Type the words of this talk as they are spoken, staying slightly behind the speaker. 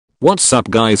What's up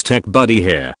guys, Tech Buddy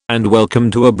here, and welcome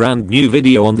to a brand new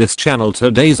video on this channel.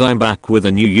 I'm back with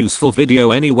a new useful video.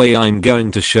 Anyway, I'm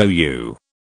going to show you.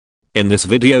 In this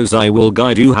videos I will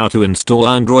guide you how to install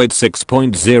Android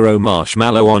 6.0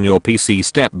 Marshmallow on your PC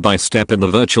step by step in the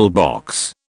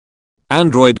VirtualBox.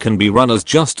 Android can be run as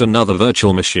just another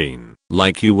virtual machine,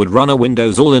 like you would run a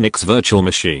Windows or Linux virtual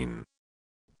machine.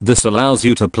 This allows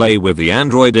you to play with the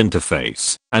Android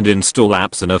interface and install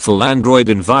apps in a full Android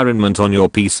environment on your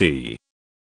PC.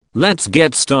 Let's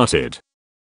get started.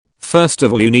 First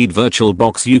of all, you need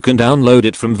VirtualBox. You can download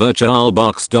it from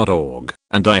virtualbox.org,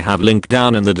 and I have link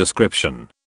down in the description.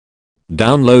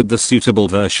 Download the suitable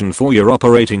version for your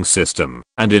operating system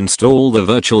and install the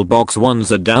VirtualBox once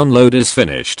the download is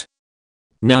finished.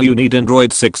 Now you need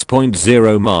Android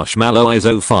 6.0 Marshmallow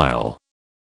ISO file.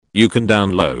 You can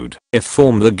download it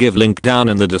from the give link down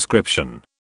in the description.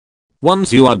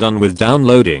 Once you are done with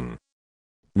downloading,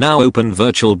 now open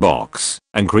VirtualBox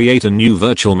and create a new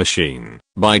virtual machine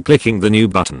by clicking the new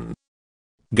button.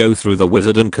 Go through the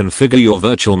wizard and configure your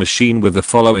virtual machine with the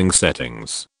following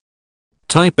settings.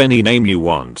 Type any name you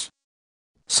want.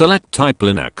 Select type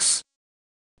Linux.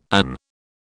 An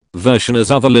version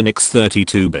as other Linux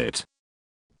 32-bit.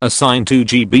 Assign 2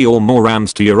 GB or more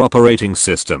RAMs to your operating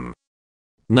system.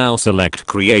 Now select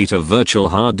create a virtual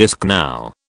hard disk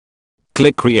now.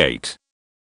 Click create.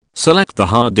 Select the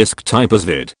hard disk type as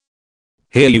vid.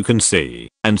 Here you can see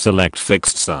and select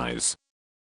fixed size.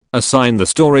 Assign the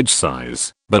storage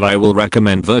size, but I will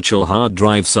recommend virtual hard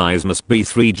drive size must be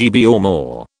 3 GB or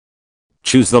more.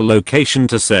 Choose the location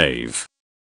to save.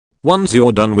 Once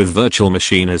you're done with virtual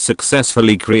machine is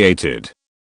successfully created,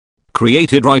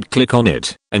 right click on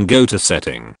it and go to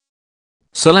setting.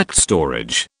 Select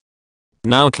storage.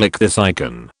 Now click this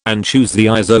icon and choose the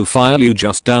ISO file you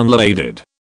just downloaded.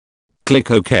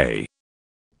 Click OK.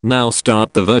 Now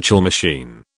start the virtual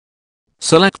machine.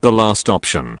 Select the last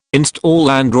option,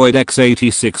 install Android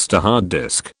x86 to hard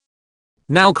disk.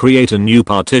 Now create a new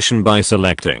partition by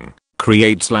selecting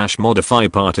create/modify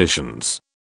partitions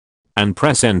and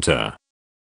press enter.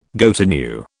 Go to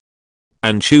new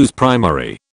and choose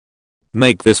primary.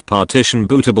 Make this partition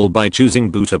bootable by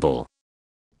choosing bootable.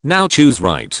 Now choose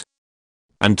right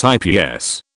and type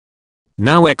yes.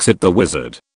 Now exit the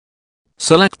wizard.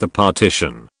 Select the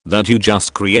partition that you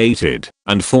just created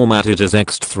and format it as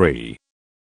ext3.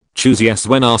 Choose yes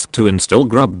when asked to install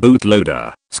grub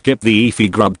bootloader. Skip the EFI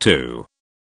grub 2.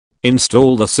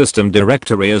 Install the system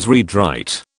directory as read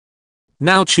write.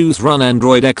 Now choose run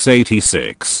Android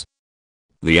x86.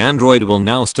 The Android will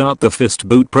now start the fist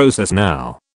boot process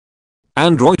now.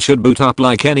 Android should boot up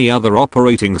like any other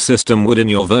operating system would in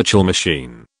your virtual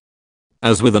machine.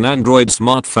 As with an Android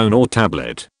smartphone or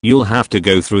tablet, you'll have to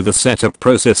go through the setup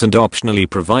process and optionally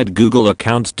provide Google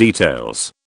account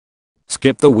details.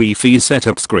 Skip the Wi-Fi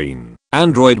setup screen.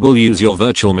 Android will use your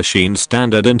virtual machine's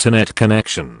standard internet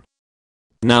connection.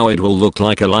 Now it will look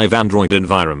like a live Android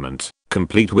environment,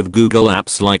 complete with Google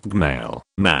apps like Gmail,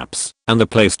 Maps, and the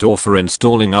Play Store for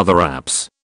installing other apps.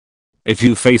 If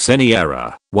you face any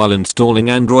error while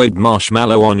installing Android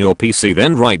Marshmallow on your PC,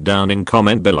 then write down in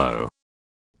comment below.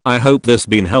 I hope this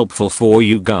been helpful for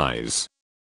you guys.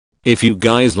 If you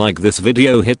guys like this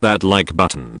video, hit that like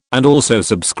button and also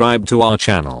subscribe to our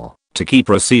channel to keep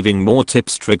receiving more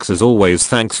tips tricks. As always,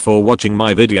 thanks for watching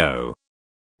my video.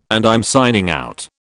 And I'm signing out.